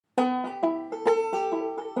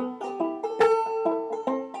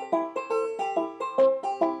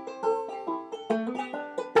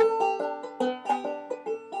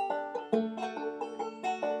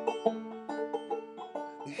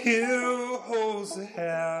knows the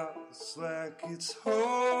house like it's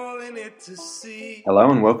hole in it to see. Hello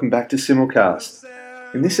and welcome back to Simulcast.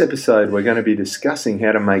 In this episode, we're going to be discussing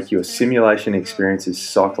how to make your simulation experiences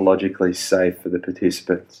psychologically safe for the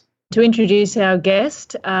participants. To introduce our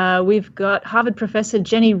guest, we've got Harvard professor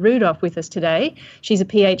Jenny Rudolph with us today. She's a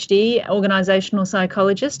PhD organisational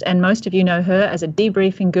psychologist, and most of you know her as a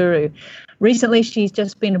debriefing guru. Recently, she's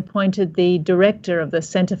just been appointed the director of the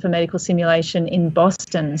Centre for Medical Simulation in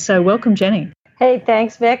Boston. So welcome, Jenny. Hey,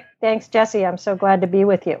 thanks, Vic. Thanks, Jesse. I'm so glad to be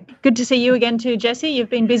with you. Good to see you again too, Jesse. You've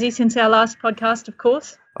been busy since our last podcast, of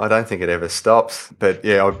course. I don't think it ever stops. But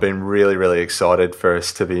yeah, I've been really excited for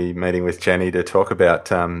us to be meeting with Jenny to talk about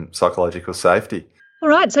psychological safety. All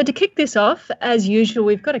right, so to kick this off, as usual,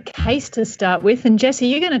 we've got a case to start with. And Jesse,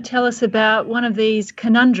 you're going to tell us about one of these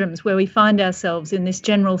conundrums where we find ourselves in this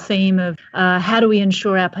general theme of how do we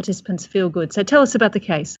ensure our participants feel good. So tell us about the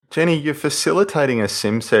case. Jenny, you're facilitating a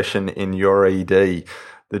sim session in your ED.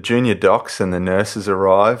 The junior docs and the nurses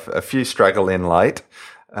arrive. A few straggle in late.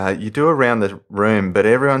 You do around the room, but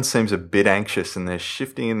everyone seems a bit anxious and they're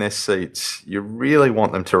shifting in their seats. You really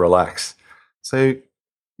want them to relax. So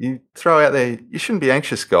you throw out there, you shouldn't be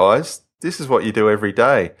anxious, guys. This is what you do every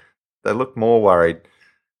day. They look more worried.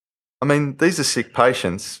 I mean, these are sick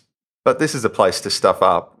patients, but this is a place to stuff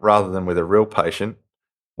up rather than with a real patient.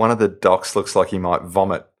 One of the docs looks like he might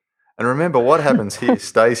vomit. And remember, what happens here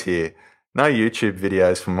stays here. No YouTube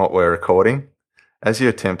videos from what we're recording as you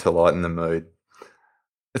attempt to lighten the mood.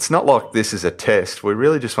 It's not like this is a test. We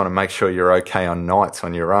really just want to make sure you're okay on nights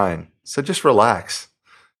on your own. So just relax.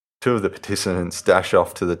 Two of the participants dash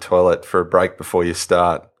off to the toilet for a break before you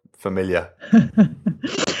start. Familiar?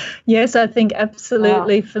 Yes, I think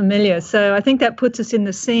absolutely familiar. So I think that puts us in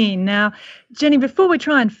the scene. Now, Jenny, before we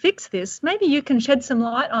try and fix this, maybe you can shed some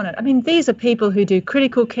light on it. I mean, these are people who do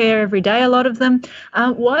critical care every day, a lot of them.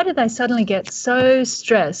 Why do they suddenly get so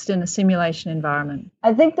stressed in a simulation environment?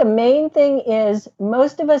 I think the main thing is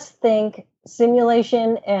most of us think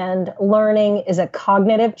simulation and learning is a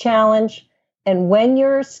cognitive challenge. And when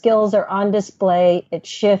your skills are on display, it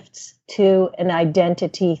shifts to an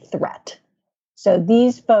identity threat. So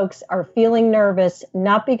these folks are feeling nervous,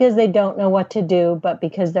 not because they don't know what to do, but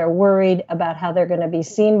because they're worried about how they're going to be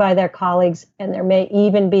seen by their colleagues. And there may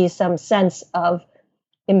even be some sense of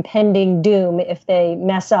impending doom if they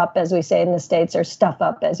mess up, as we say in the States, or stuff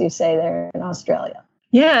up, as you say there in Australia.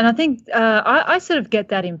 Yeah, and I think I sort of get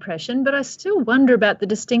that impression, but I still wonder about the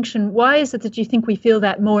distinction. Why is it that you think we feel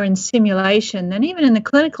that more in simulation than even in the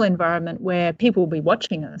clinical environment where people will be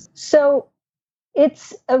watching us? So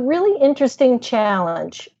it's a really interesting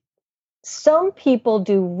challenge. Some people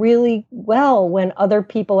do really well when other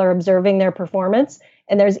people are observing their performance,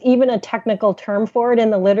 and there's even a technical term for it in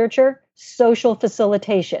the literature, social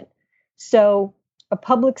facilitation. So a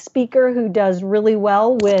public speaker who does really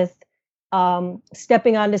well with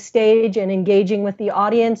stepping onto stage and engaging with the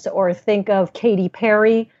audience, or think of Katy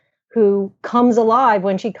Perry, who comes alive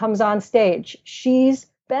when she comes on stage. She's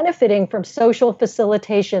benefiting from social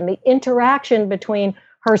facilitation, the interaction between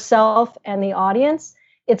herself and the audience.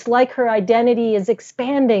 It's like her identity is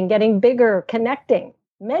expanding, getting bigger, connecting.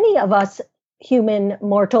 Many of us human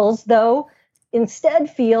mortals, though, instead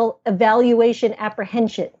feel evaluation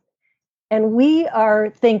apprehension. And we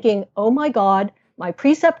are thinking, oh my God, my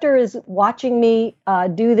preceptor is watching me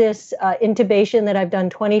do this intubation that I've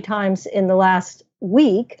done 20 times in the last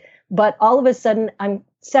week, but all of a sudden I'm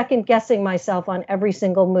second guessing myself on every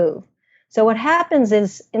single move. So what happens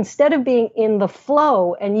is, instead of being in the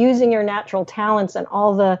flow and using your natural talents and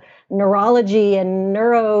all the neurology and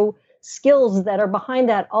neuro skills that are behind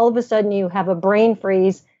that, all of a sudden you have a brain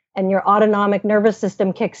freeze and your autonomic nervous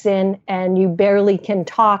system kicks in and you barely can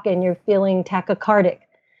talk and you're feeling tachycardic.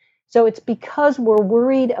 So it's because we're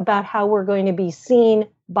worried about how we're going to be seen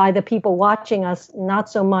by the people watching us, not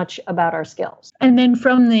so much about our skills. And then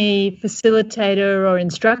from the facilitator or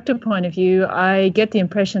instructor point of view, I get the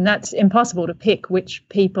impression that's impossible to pick which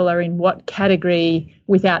people are in what category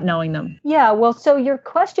without knowing them. Yeah, well, so your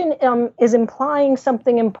question is implying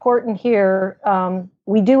something important here.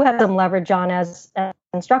 We do have some leverage on as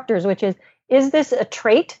instructors, which is this a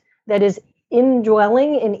trait that is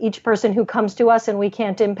indwelling in each person who comes to us and we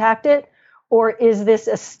can't impact it? Or is this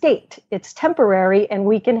a state? It's temporary and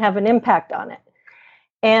we can have an impact on it.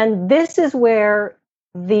 And this is where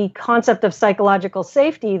the concept of psychological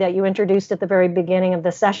safety that you introduced at the very beginning of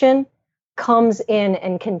the session comes in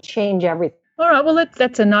and can change everything. All right, well,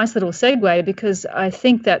 that's a nice little segue, because I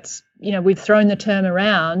think that's, we've thrown the term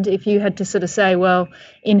around. If you had to sort of say, well,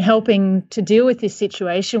 in helping to deal with this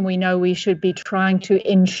situation, we know we should be trying to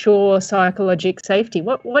ensure psychological safety.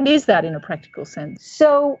 What is that in a practical sense?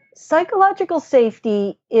 So psychological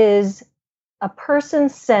safety is a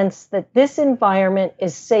person's sense that this environment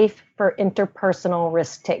is safe for interpersonal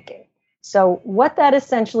risk-taking. So what that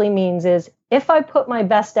essentially means is, if I put my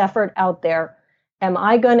best effort out there, am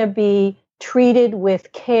I going to be treated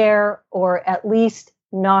with care, or at least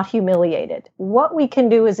not humiliated? What we can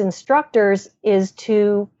do as instructors is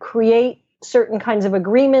to create certain kinds of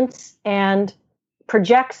agreements and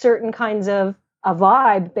project certain kinds of a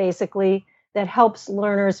vibe, basically, that helps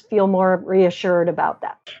learners feel more reassured about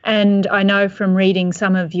that. And I know from reading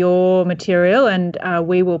some of your material, and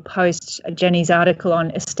we will post Jenny's article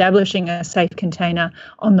on establishing a safe container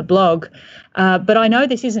on the blog, but I know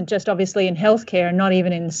this isn't just obviously in healthcare and not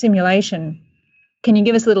even in simulation. Can you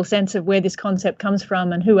give us a little sense of where this concept comes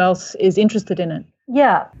from and who else is interested in it?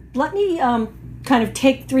 Yeah, let me kind of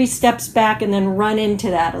take 3 steps back and then run into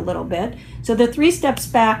that a little bit. So the 3 steps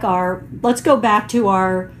back are, let's go back to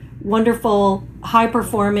our wonderful,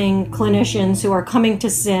 high-performing clinicians who are coming to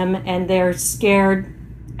sim and they're scared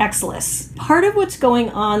Xless. Part of what's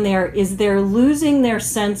going on there is they're losing their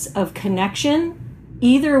sense of connection,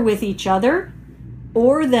 either with each other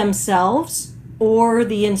or themselves or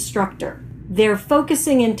the instructor. They're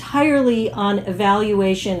focusing entirely on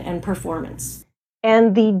evaluation and performance.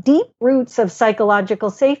 And the deep roots of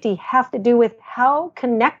psychological safety have to do with how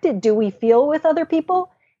connected do we feel with other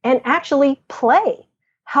people and actually play.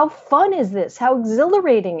 How fun is this? How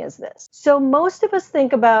exhilarating is this? So most of us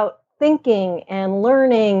think about thinking and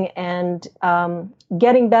learning and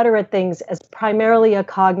getting better at things as primarily a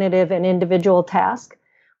cognitive and individual task.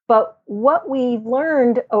 But what we've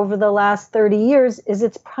learned over the last 30 years is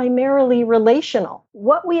it's primarily relational.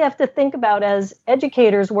 What we have to think about as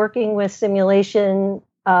educators working with simulation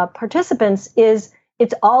participants is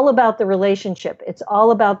it's all about the relationship. It's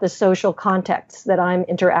all about the social context that I'm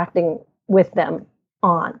interacting with them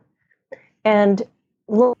on. And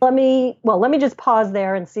let me just pause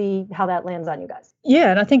there and see how that lands on you guys. Yeah,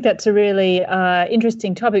 and I think that's a really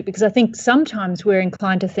interesting topic, because I think sometimes we're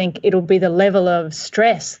inclined to think it'll be the level of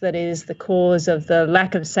stress that is the cause of the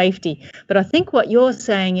lack of safety. But I think what you're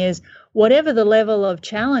saying is, whatever the level of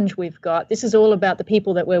challenge we've got, this is all about the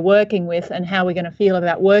people that we're working with and how we're going to feel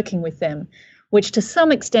about working with them, which to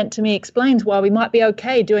some extent to me explains why we might be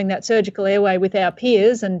okay doing that surgical airway with our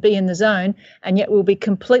peers and be in the zone, and yet we'll be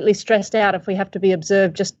completely stressed out if we have to be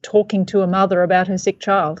observed just talking to a mother about her sick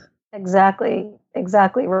child.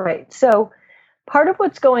 Exactly right. So part of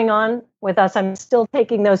what's going on with us, I'm still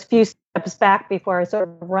taking those few steps back before I sort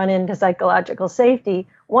of run into psychological safety.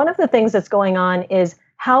 One of the things that's going on is,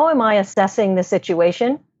 how am I assessing the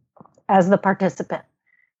situation as the participant?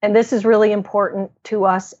 And this is really important to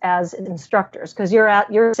us as instructors, because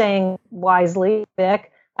you're saying wisely,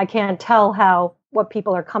 Vic, I can't tell what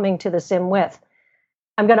people are coming to the sim with.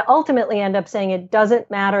 I'm going to ultimately end up saying it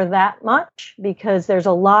doesn't matter that much, because there's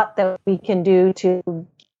a lot that we can do to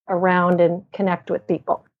around and connect with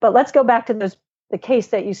people. But let's go back to the case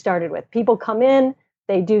that you started with. People come in,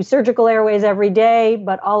 they do surgical airways every day,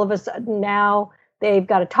 but all of a sudden now they've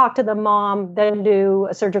got to talk to the mom, then do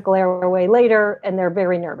a surgical airway later, and they're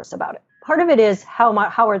very nervous about it. Part of it is how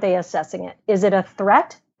are they assessing it? Is it a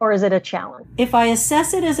threat or is it a challenge? If I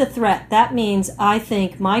assess it as a threat, that means I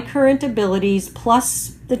think my current abilities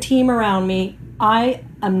plus the team around me, I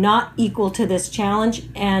am not equal to this challenge.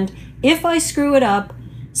 And if I screw it up,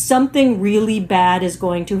 something really bad is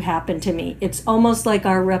going to happen to me. It's almost like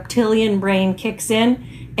our reptilian brain kicks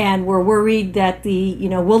in, and we're worried that the,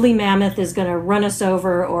 woolly mammoth is going to run us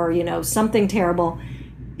over, or, something terrible.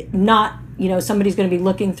 Not, somebody's going to be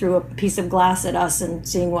looking through a piece of glass at us and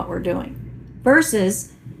seeing what we're doing.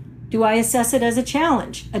 Versus, do I assess it as a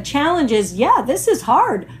challenge? A challenge is, yeah, this is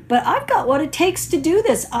hard, but I've got what it takes to do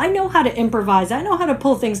this. I know how to improvise. I know how to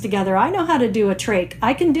pull things together. I know how to do a trach.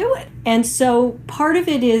 I can do it. And so part of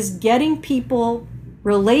it is getting people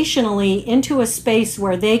relationally into a space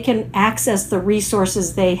where they can access the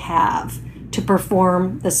resources they have to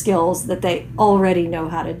perform the skills that they already know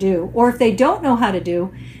how to do. Or if they don't know how to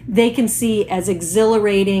do, they can see as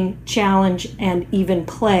exhilarating, challenge, and even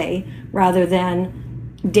play rather than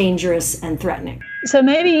dangerous and threatening. So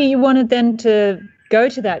maybe you wanted then to go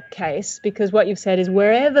to that case, because what you've said is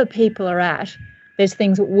wherever people are at, there's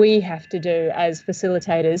things that we have to do as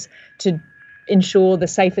facilitators to ensure the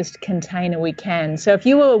safest container we can. So if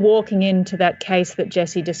you were walking into that case that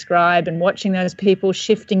Jessie described and watching those people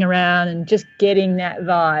shifting around and just getting that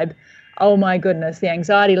vibe, oh my goodness, the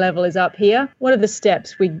anxiety level is up here. What are the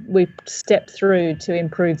steps we step through to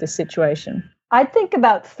improve the situation? I think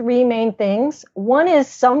about three main things. One is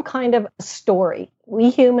some kind of story. We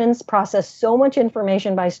humans process so much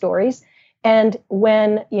information by stories. And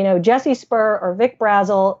when, Jesse Spur or Vic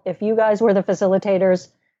Brazel, if you guys were the facilitators,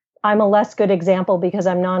 I'm a less good example because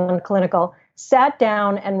I'm non-clinical, sat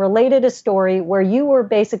down and related a story where you were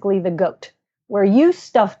basically the goat, where you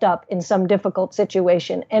stuffed up in some difficult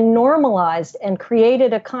situation and normalized and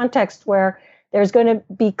created a context where there's going to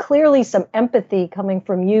be clearly some empathy coming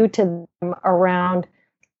from you to them around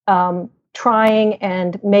trying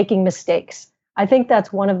and making mistakes. I think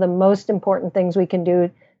that's one of the most important things we can do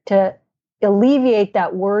to alleviate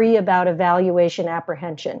that worry about evaluation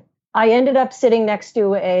apprehension. I ended up sitting next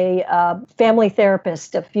to a family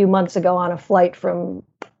therapist a few months ago on a flight from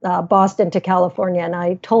Boston to California, and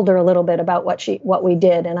I told her a little bit about what we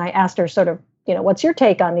did, and I asked her sort of, what's your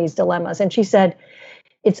take on these dilemmas? And she said,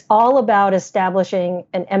 it's all about establishing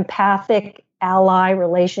an empathic ally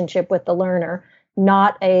relationship with the learner,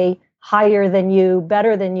 not a higher than you,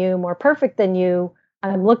 better than you, more perfect than you,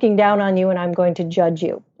 I'm looking down on you and I'm going to judge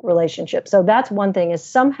you relationship. So that's one thing, is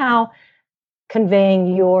somehow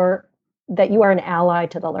conveying that you are an ally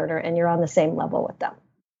to the learner and you're on the same level with them.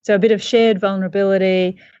 So a bit of shared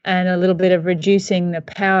vulnerability and a little bit of reducing the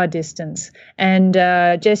power distance. And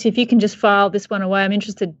Jesse, if you can just file this one away, I'm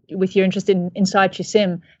interested with your interest in Insight Your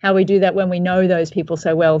Sim, how we do that when we know those people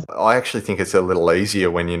so well. I actually think it's a little easier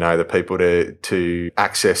when you know the people to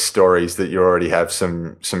access stories that you already have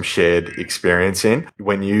some shared experience in.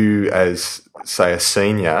 When you, as say a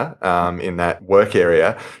senior in that work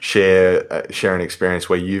area, share an experience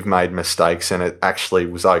where you've made mistakes and it actually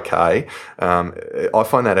was okay, I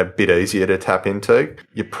find that a bit easier to tap into.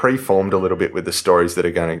 You're preformed a little bit with the stories that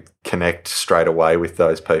are going to connect straight away with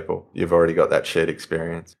those people. You've already got that shared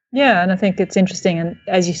experience. Yeah, and I think it's interesting. And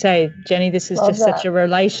as you say, Jenny, this is just such a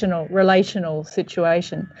relational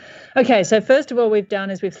situation. Okay, so first of all, we've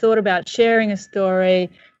thought about sharing a story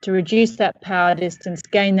to reduce that power distance,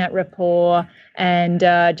 gain that rapport, and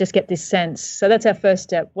just get this sense. So that's our first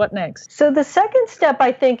step. What next? So the second step,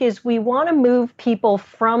 I think, is we want to move people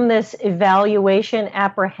from this evaluation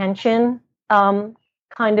apprehension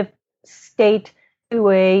kind of state to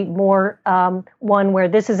a more one where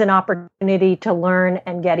this is an opportunity to learn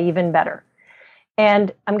and get even better.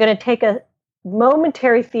 And I'm going to take a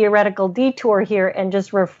momentary theoretical detour here and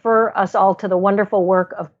just refer us all to the wonderful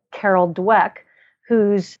work of Carol Dweck,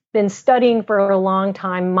 who's been studying for a long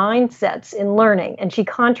time mindsets in learning. And she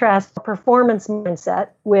contrasts a performance mindset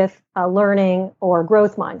with a learning or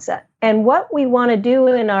growth mindset. And what we want to do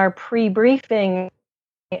in our pre-briefing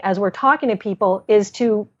as we're talking to people is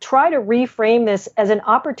to try to reframe this as an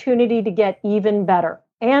opportunity to get even better,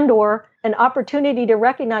 and or an opportunity to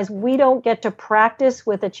recognize we don't get to practice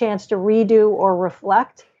with a chance to redo or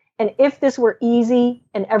reflect. And if this were easy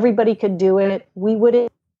and everybody could do it, we wouldn't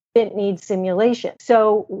need simulation.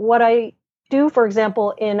 So what I do, for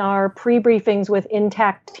example, in our pre-briefings with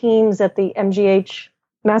intact teams at the MGH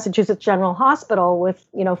Massachusetts General Hospital with,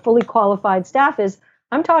 fully qualified staff, is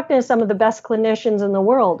I'm talking to some of the best clinicians in the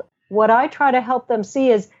world. What I try to help them see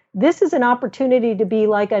is this is an opportunity to be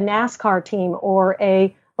like a NASCAR team or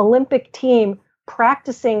a Olympic team,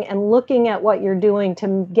 practicing and looking at what you're doing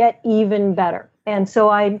to get even better. And so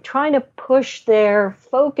I'm trying to push their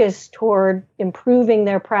focus toward improving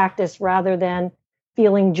their practice rather than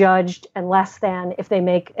feeling judged and less than if they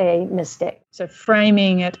make a mistake. So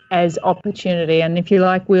framing it as opportunity. And if you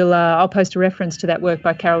like, I'll post a reference to that work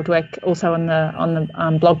by Carol Dweck also on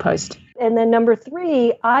the blog post. And then number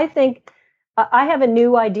 3, I think I have a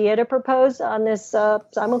new idea to propose on this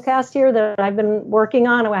simulcast here that I've been working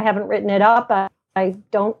on. I haven't written it up. I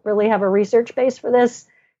don't really have a research base for this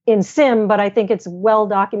in SIM, but I think it's well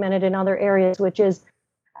documented in other areas, which is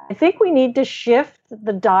I think we need to shift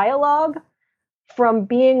the dialogue from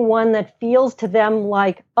being one that feels to them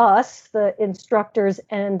like us, the instructors,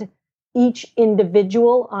 and each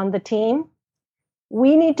individual on the team.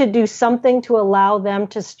 We need to do something to allow them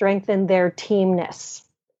to strengthen their teamness,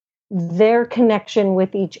 their connection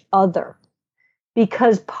with each other.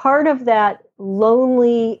 Because part of that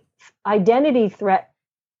lonely identity threat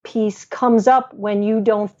piece comes up when you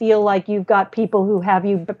don't feel like you've got people who have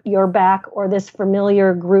your back or this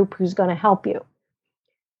familiar group who's going to help you.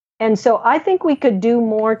 And so I think we could do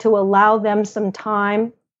more to allow them some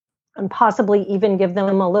time and possibly even give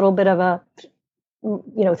them a little bit of a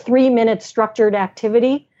 3-minute structured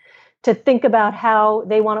activity to think about how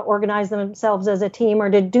they want to organize themselves as a team,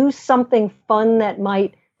 or to do something fun that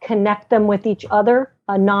might connect them with each other,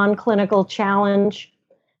 a non-clinical challenge.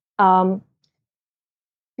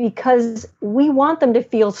 because we want them to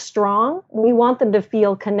feel strong, we want them to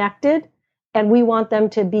feel connected, and we want them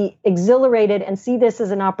to be exhilarated and see this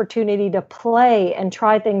as an opportunity to play and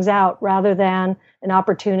try things out rather than an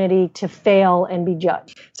opportunity to fail and be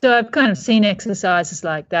judged. So I've kind of seen exercises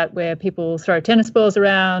like that where people throw tennis balls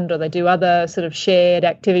around or they do other sort of shared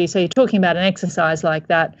activities. So you're talking about an exercise like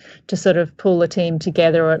that to sort of pull the team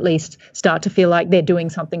together, or at least start to feel like they're doing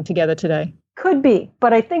something together today. Could be,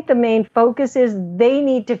 but I think the main focus is they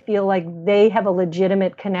need to feel like they have a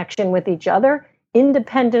legitimate connection with each other,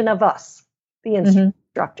 independent of us, the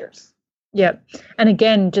instructors. Yeah. And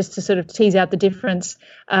again, just to sort of tease out the difference,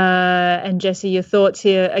 and Jessie, your thoughts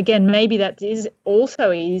here, again, maybe that is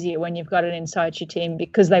also easier when you've got it inside your team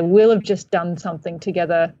because they will have just done something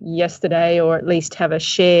together yesterday, or at least have a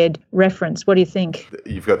shared reference. What do you think?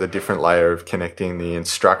 You've got the different layer of connecting the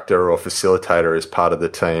instructor or facilitator as part of the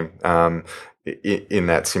team in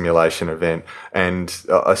that simulation event. And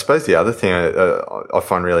I suppose the other thing I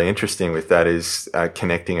find really interesting with that is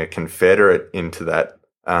connecting a confederate into that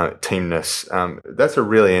teamness. That's a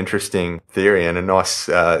really interesting theory and a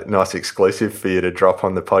nice exclusive for you to drop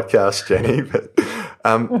on the podcast, Jenny. But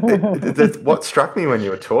what struck me when you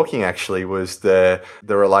were talking actually was the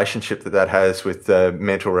relationship that has with the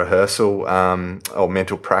mental rehearsal or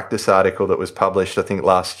mental practice article that was published, I think,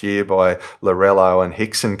 last year by Lorello and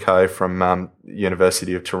Hicks and Co. from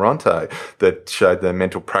University of Toronto, that showed the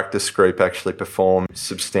mental practice group actually performed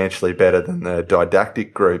substantially better than the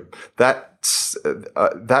didactic group. That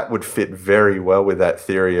would fit very well with that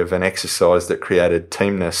theory of an exercise that created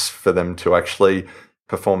teamness for them to actually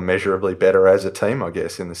perform measurably better as a team, I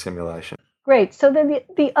guess, in the simulation. Great. So then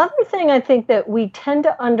the other thing I think that we tend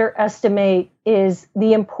to underestimate is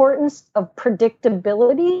the importance of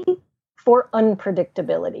predictability for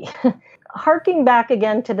unpredictability. Harking back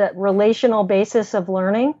again to the relational basis of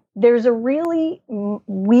learning, there's a really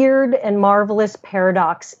weird and marvelous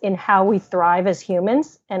paradox in how we thrive as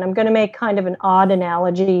humans. And I'm going to make kind of an odd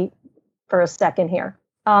analogy for a second here.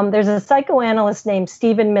 There's a psychoanalyst named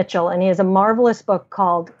Stephen Mitchell, and he has a marvelous book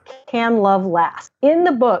called Can Love Last? In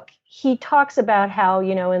the book, he talks about how,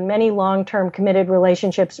 in many long-term committed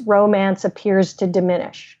relationships, romance appears to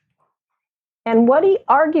diminish. And what he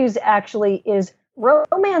argues actually is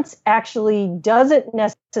romance actually doesn't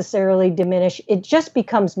necessarily diminish. It just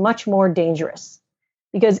becomes much more dangerous.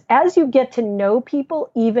 Because as you get to know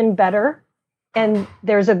people even better, and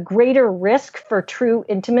there's a greater risk for true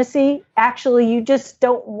intimacy, actually you just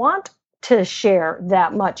don't want to share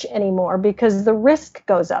that much anymore because the risk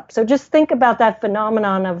goes up. So just think about that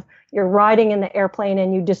phenomenon of you're riding in the airplane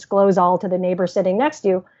and you disclose all to the neighbor sitting next to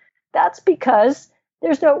you. That's because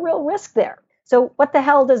there's no real risk there. So what the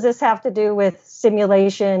hell does this have to do with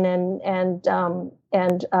simulation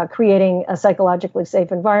and creating a psychologically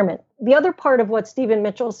safe environment? The other part of what Stephen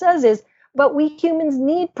Mitchell says is, but we humans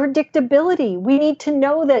need predictability. We need to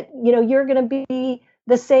know that, you're going to be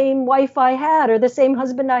the same wife I had or the same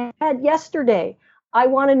husband I had yesterday. I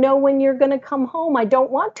want to know when you're going to come home. I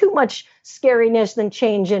don't want too much scariness and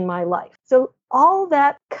change in my life. So all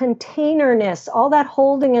that containerness, all that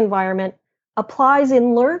holding environment applies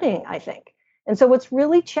in learning, I think. And so what's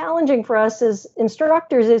really challenging for us as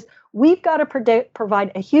instructors is we've got to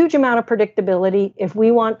provide a huge amount of predictability if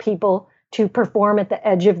we want people to perform at the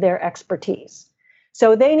edge of their expertise.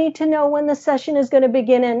 So they need to know when the session is going to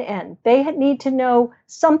begin and end. They need to know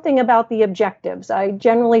something about the objectives. I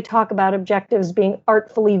generally talk about objectives being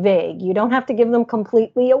artfully vague. You don't have to give them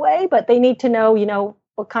completely away, but they need to know,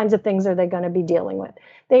 what kinds of things are they going to be dealing with.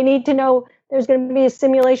 They need to know there's going to be a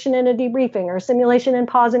simulation and a debriefing, or a simulation and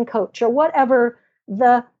pause and coach, or whatever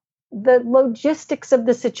the logistics of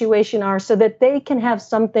the situation are, so that they can have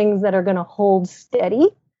some things that are going to hold steady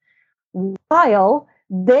while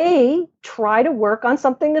they try to work on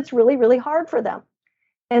something that's really, really hard for them.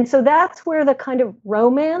 And so that's where the kind of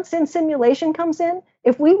romance in simulation comes in.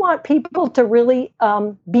 If we want people to really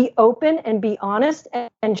be open and be honest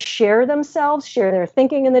and share themselves, share their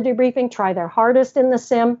thinking in the debriefing, try their hardest in the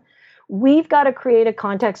sim, we've got to create a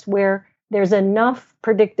context where there's enough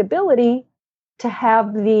predictability to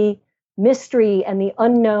have the mystery and the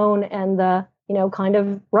unknown and the kind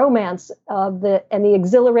of romance of the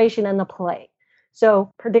exhilaration and the play.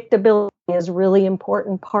 So predictability is a really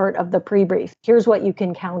important part of the pre-brief. Here's what you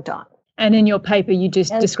can count on. And in your paper, you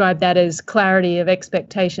just described that as clarity of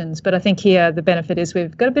expectations. But I think here the benefit is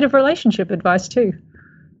we've got a bit of relationship advice too.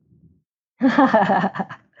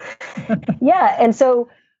 Yeah. And so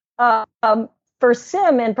for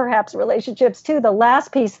sim and perhaps relationships too, the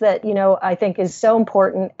last piece that, I think is so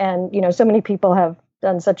important, and, so many people have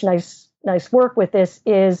done such nice work with this,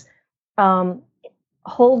 is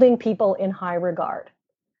holding people in high regard.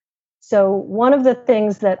 So one of the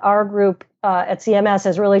things that our group at CMS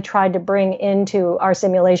has really tried to bring into our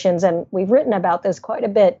simulations, and we've written about this quite a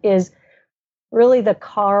bit, is really the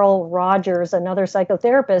Carl Rogers, another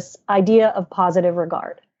psychotherapist, idea of positive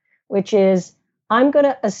regard, which is I'm going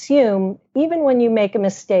to assume, even when you make a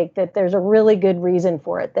mistake, that there's a really good reason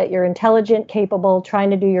for it, that you're intelligent, capable, trying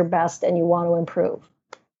to do your best, and you want to improve.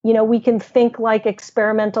 You know, we can think like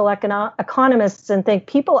experimental economists and think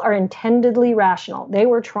people are intendedly rational. They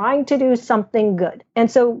were trying to do something good. And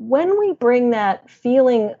so when we bring that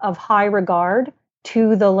feeling of high regard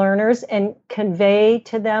to the learners and convey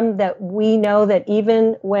to them that we know that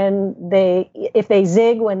even when if they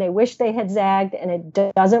zig when they wish they had zagged and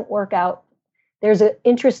it doesn't work out, there's an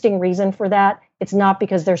interesting reason for that. It's not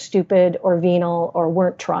because they're stupid or venal or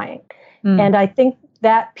weren't trying. And I think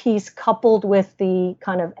that piece, coupled with the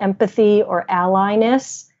kind of empathy or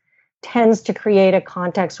alliness, tends to create a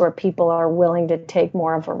context where people are willing to take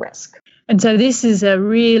more of a risk. And so this is a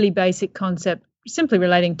really basic concept, simply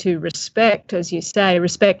relating to respect, as you say,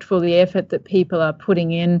 respect for the effort that people are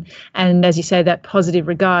putting in. And as you say, that positive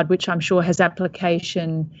regard, which I'm sure has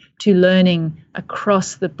application to learning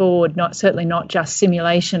across the board, certainly not just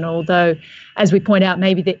simulation, although, as we point out,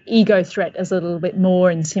 maybe the ego threat is a little bit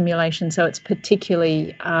more in simulation, so it's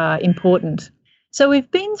particularly important. So we've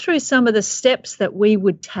been through some of the steps that we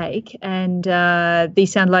would take, and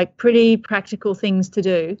these sound like pretty practical things to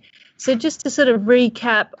do. So just to sort of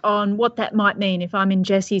recap on what that might mean if I'm in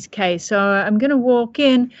Jesse's case. So I'm going to walk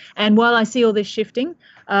in, and while I see all this shifting,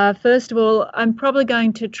 first of all, I'm probably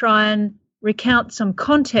going to try and recount some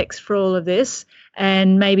context for all of this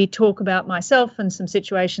and maybe talk about myself and some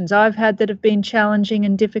situations I've had that have been challenging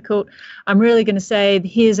and difficult. I'm really going to say,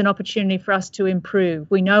 here's an opportunity for us to improve.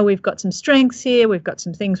 We know we've got some strengths here. We've got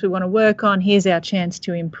some things we want to work on. Here's our chance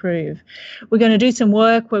to improve. We're going to do some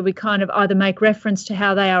work where we kind of either make reference to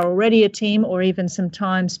how they are already a team or even some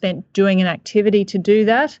time spent doing an activity to do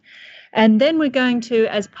that. And then we're going to,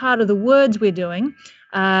 as part of the words we're doing,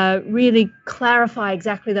 really clarify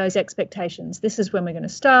exactly those expectations. This is when we're going to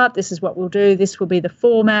start. This is what we'll do. This will be the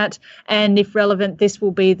format. And if relevant, this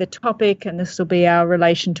will be the topic, and this will be our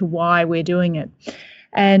relation to why we're doing it.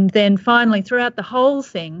 And then finally, throughout the whole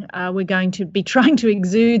thing, we're going to be trying to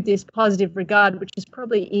exude this positive regard, which is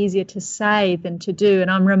probably easier to say than to do.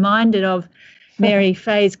 And I'm reminded of Mary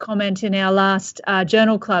Fay's comment in our last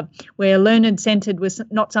journal club, where learned-centered was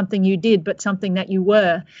not something you did, but something that you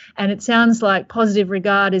were. And it sounds like positive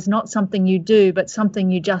regard is not something you do, but something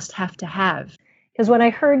you just have to have. Because when I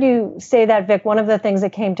heard you say that, Vic, one of the things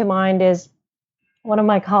that came to mind is one of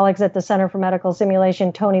my colleagues at the Center for Medical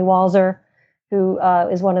Simulation, Toni Walser, who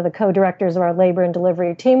is one of the co-directors of our labor and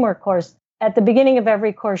delivery teamwork course. At the beginning of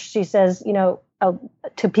every course, she says,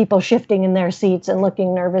 to people shifting in their seats and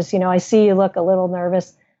looking nervous, I see you look a little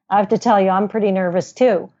nervous. I have to tell you, I'm pretty nervous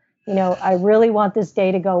too. I really want this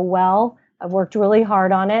day to go well. I've worked really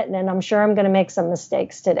hard on it, and I'm sure I'm going to make some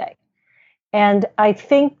mistakes today. And I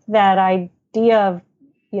think that idea of,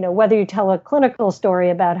 whether you tell a clinical story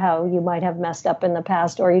about how you might have messed up in the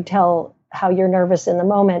past, or you tell how you're nervous in the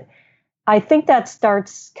moment, I think that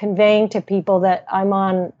starts conveying to people that I'm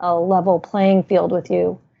on a level playing field with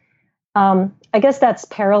you. I guess that's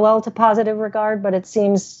parallel to positive regard, but it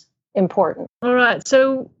seems important. All right.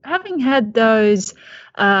 So having had those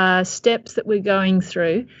steps that we're going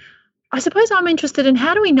through, I suppose I'm interested in,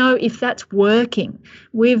 how do we know if that's working?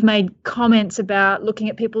 We've made comments about looking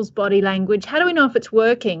at people's body language. How do we know if it's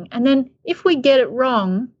working? And then if we get it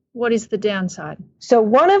wrong, what is the downside? So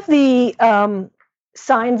one of the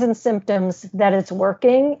signs and symptoms that it's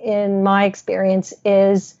working, in my experience,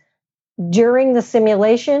 is during the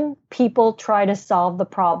simulation, people try to solve the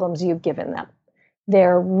problems you've given them.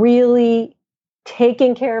 They're really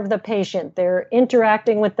taking care of the patient. They're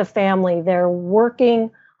interacting with the family. They're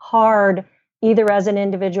working hard, either as an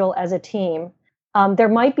individual, as a team. There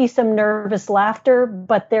might be some nervous laughter,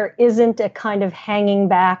 but there isn't a kind of hanging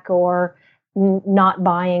back or not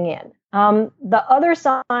buying in. The other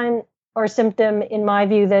sign or symptom, in my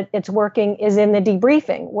view, that it's working is in the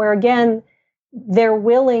debriefing, where, again, they're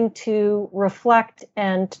willing to reflect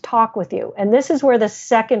and talk with you. And this is where the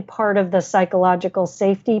second part of the psychological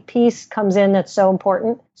safety piece comes in that's so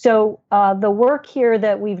important. So the work here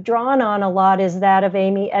that we've drawn on a lot is that of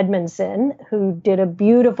Amy Edmondson, who did a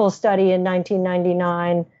beautiful study in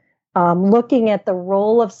 1999 looking at the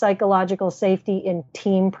role of psychological safety in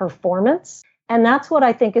team performance. And that's what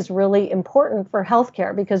I think is really important for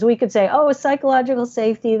healthcare, because we could say, oh, psychological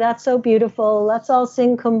safety, that's so beautiful. Let's all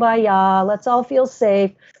sing Kumbaya. Let's all feel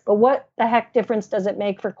safe. But what the heck difference does it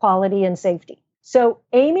make for quality and safety? So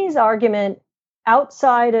Amy's argument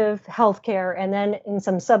outside of healthcare and then in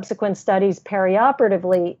some subsequent studies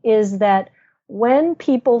perioperatively is that when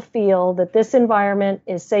people feel that this environment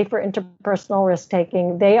is safe for interpersonal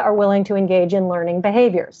risk-taking, they are willing to engage in learning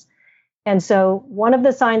behaviors. And so one of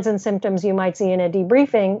the signs and symptoms you might see in a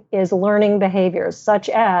debriefing is learning behaviors, such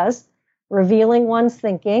as revealing one's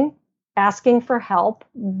thinking, asking for help,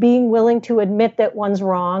 being willing to admit that one's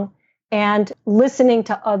wrong, and listening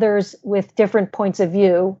to others with different points of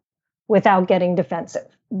view without getting defensive.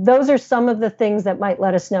 Those are some of the things that might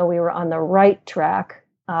let us know we were on the right track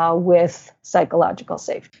with psychological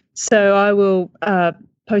safety. So I will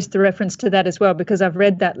post the reference to that as well, because I've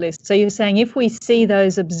read that list. So you're saying if we see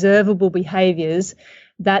those observable behaviors,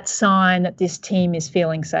 that's sign that this team is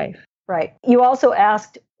feeling safe. Right. You also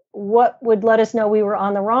asked what would let us know we were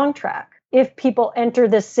on the wrong track. If people enter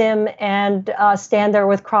the sim and stand there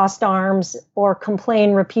with crossed arms or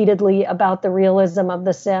complain repeatedly about the realism of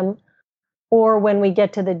the sim, or when we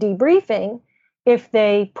get to the debriefing, if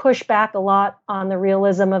they push back a lot on the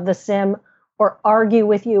realism of the sim or argue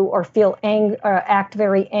with you or feel act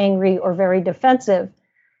very angry or very defensive,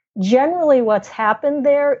 generally what's happened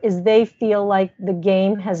there is they feel like the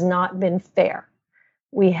game has not been fair.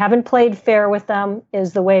 We haven't played fair with them,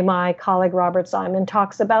 is the way my colleague Robert Simon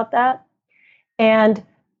talks about that. And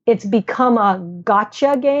it's become a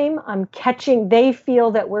gotcha game. They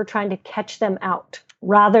feel that we're trying to catch them out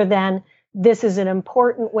rather than this is an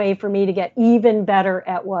important way for me to get even better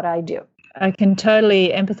at what I do. I can totally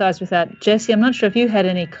empathize with that. Jessie, I'm not sure if you had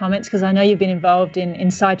any comments, because I know you've been involved in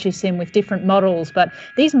situ sim with different models, but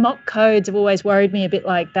these mock codes have always worried me a bit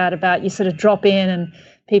like that, about you sort of drop in and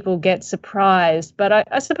people get surprised. But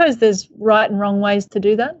I suppose there's right and wrong ways to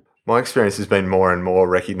do that. My experience has been more and more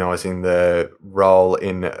recognising the role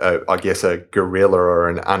in, a guerrilla or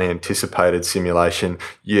an unanticipated simulation.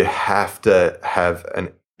 You have to have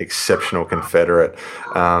an exceptional confederate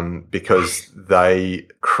because they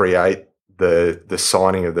create the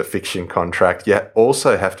signing of the fiction contract. You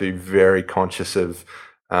also have to be very conscious of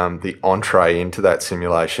the entree into that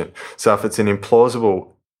simulation. So if it's an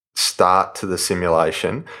implausible start to the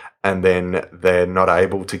simulation and then they're not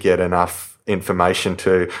able to get enough information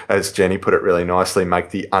to, as Jenny put it really nicely, make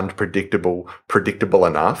the unpredictable predictable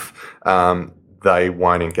enough, they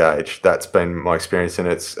won't engage. That's been my experience, and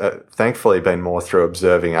it's thankfully been more through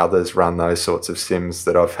observing others run those sorts of sims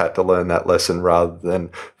that I've had to learn that lesson rather than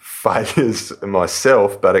failures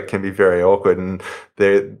myself, but it can be very awkward, and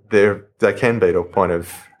they can be to a point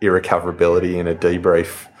of irrecoverability in a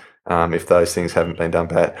debrief if those things haven't been done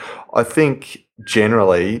bad. I think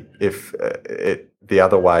generally if the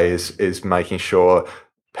other way is making sure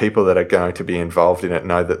people that are going to be involved in it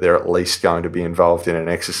know that they're at least going to be involved in an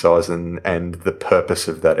exercise and the purpose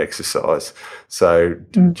of that exercise. So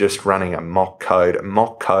just running a mock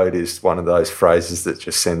code is one of those phrases that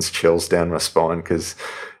just sends chills down my spine, because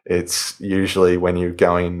it's usually when you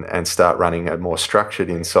go in and start running a more structured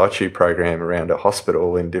in situ program around a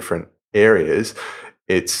hospital in different areas,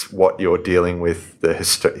 it's what you're dealing with, the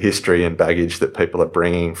history and baggage that people are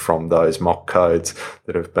bringing from those mock codes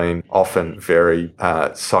that have been often very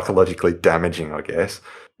psychologically damaging, I guess.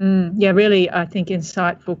 Yeah, really, I think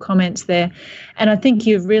insightful comments there. And I think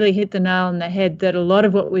you've really hit the nail on the head that a lot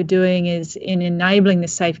of what we're doing is in enabling the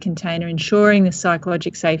safe container, ensuring the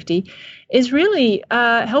psychological safety, is really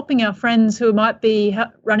helping our friends who might be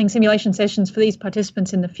running simulation sessions for these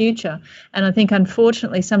participants in the future. And I think,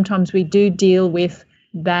 unfortunately, sometimes we do deal with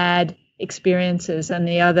bad experiences, and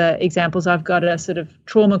the other examples I've got are sort of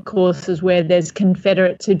trauma courses where there's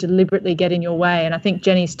confederates who deliberately get in your way. And I think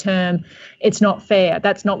Jenny's term, it's not fair,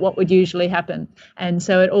 that's not what would usually happen. And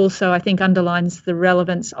so it also, I think, underlines the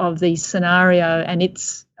relevance of the scenario and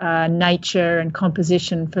its nature and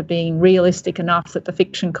composition for being realistic enough that the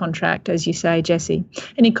fiction contract, as you say, Jessie.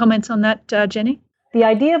 Any comments on that, Jenny? The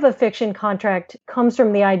idea of a fiction contract comes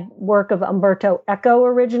from the work of Umberto Eco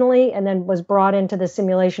originally, and then was brought into the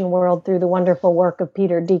simulation world through the wonderful work of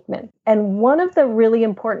Peter Diekman. And one of the really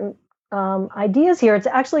important ideas here, it's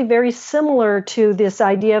actually very similar to this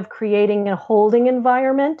idea of creating a holding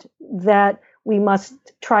environment that we must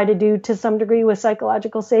try to do to some degree with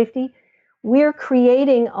psychological safety. We're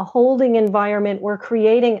creating a holding environment. We're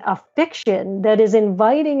creating a fiction that is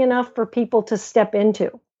inviting enough for people to step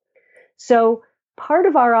into. So part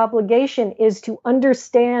of our obligation is to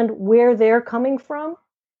understand where they're coming from,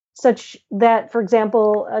 such that, for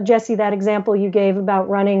example, Jessie, that example you gave about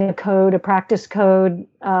running a practice code,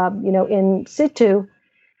 in situ,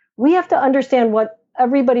 we have to understand what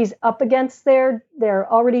everybody's up against there.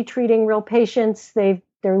 They're already treating real patients. They're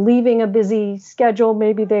leaving a busy schedule.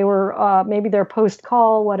 Maybe they're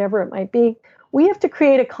post-call, whatever it might be. we have to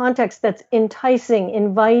create a context that's enticing,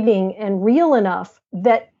 inviting, and real enough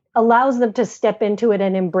that allows them to step into it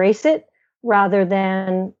and embrace it rather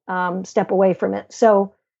than step away from it.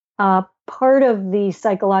 So part of the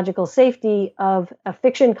psychological safety of a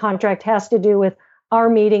fiction contract has to do with our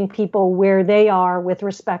meeting people where they are with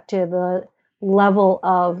respect to the level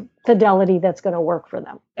of fidelity that's going to work for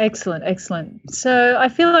them. Excellent, excellent. So I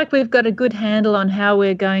feel like we've got a good handle on how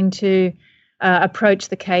we're going to approach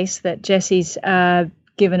the case that Jesse's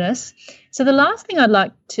given us. So the last thing I'd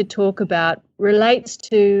like to talk about relates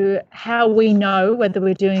to how we know whether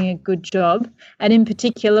we're doing a good job, and in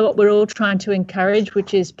particular what we're all trying to encourage,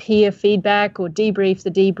 which is peer feedback or debrief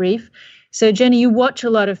the debrief. So Jenny, you watch a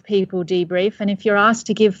lot of people debrief, and if you're asked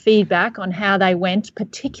to give feedback on how they went,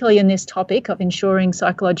 particularly in this topic of ensuring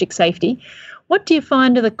psychological safety, what do you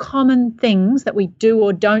find are the common things that we do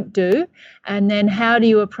or don't do? And then how do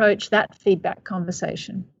you approach that feedback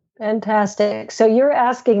conversation? Fantastic. So you're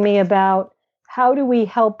asking me about how do we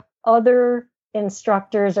help other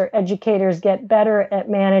instructors or educators get better at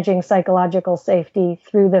managing psychological safety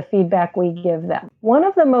through the feedback we give them. One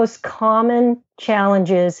of the most common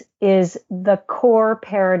challenges is the core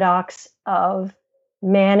paradox of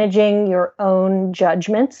managing your own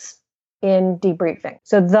judgments in debriefing.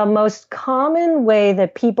 So the most common way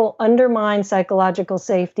that people undermine psychological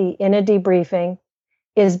safety in a debriefing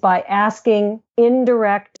is by asking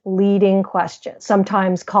indirect leading questions,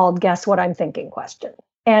 sometimes called guess what I'm thinking questions.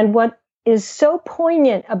 And what is so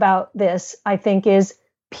poignant about this, I think, is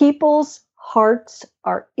people's hearts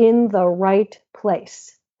are in the right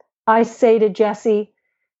place. I say to Jesse,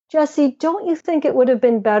 don't you think it would have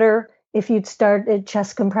been better if you'd started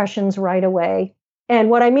chest compressions right away? And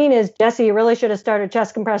what I mean is, Jesse, you really should have started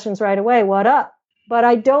chest compressions right away. What up? But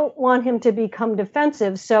I don't want him to become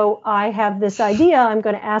defensive. So I have this idea. I'm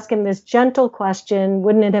going to ask him this gentle question.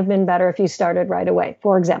 Wouldn't it have been better if you started right away,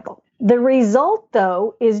 for example? The result,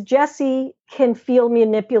 though, is Jesse can feel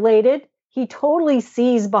manipulated. He totally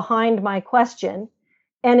sees behind my question.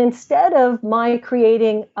 And instead of my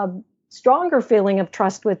creating a stronger feeling of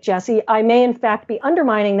trust with Jesse, I may in fact be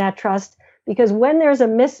undermining that trust, because when there's a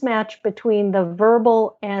mismatch between the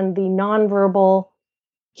verbal and the nonverbal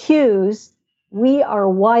cues, we are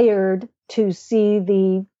wired to see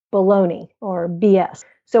the baloney or BS.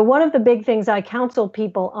 So one of the big things I counsel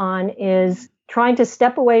people on is trying to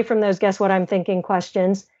step away from those guess what I'm thinking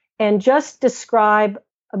questions and just describe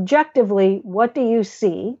objectively what do you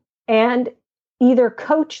see, and either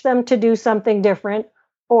coach them to do something different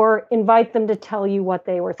or invite them to tell you what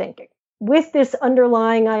they were thinking, with this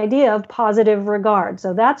underlying idea of positive regard.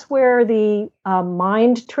 So that's where the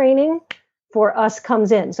mind training for us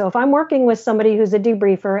comes in. So if I'm working with somebody who's a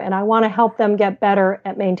debriefer and I want to help them get better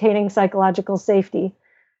at maintaining psychological safety,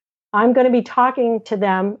 I'm going to be talking to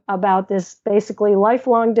them about this basically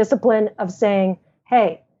lifelong discipline of saying,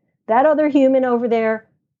 hey, that other human over there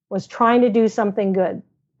was trying to do something good.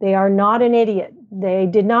 They are not an idiot. They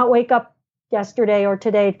did not wake up yesterday or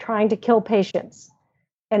today trying to kill patients.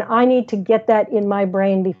 And I need to get that in my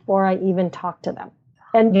brain before I even talk to them.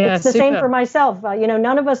 And it's the same for myself.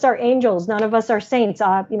 None of us are angels. None of us are saints.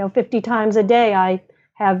 50 times a day, I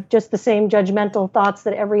have just the same judgmental thoughts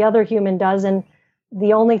that every other human does. And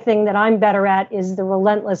the only thing that I'm better at is the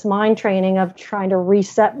relentless mind training of trying to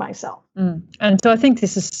reset myself. And so I think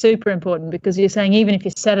this is super important, because you're saying even if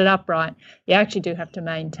you set it up right, you actually do have to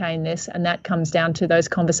maintain this. And that comes down to those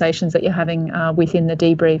conversations that you're having within the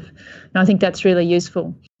debrief. And I think that's really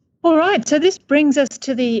useful. All right, so this brings us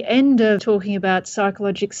to the end of talking about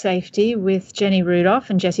psychological safety with Jenny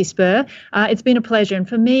Rudolph and Jesse Spur. It's been a pleasure. And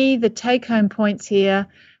for me, the take-home points here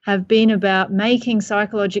have been about making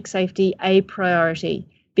psychological safety a priority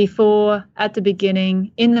before, at the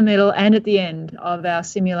beginning, in the middle, and at the end of our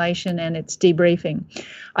simulation and its debriefing.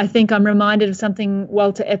 I think I'm reminded of something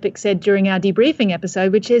Walter Epic said during our debriefing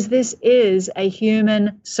episode, which is this is a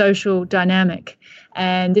human social dynamic.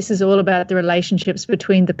 And this is all about the relationships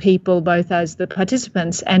between the people, both as the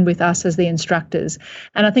participants and with us as the instructors.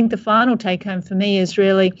 And I think the final take home for me is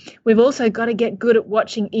really, we've also got to get good at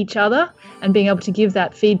watching each other and being able to give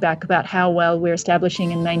that feedback about how well we're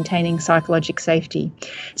establishing and maintaining psychological safety.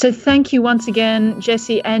 So thank you once again,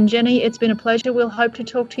 Jesse and Jenny. It's been a pleasure. We'll hope to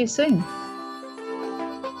talk to you soon.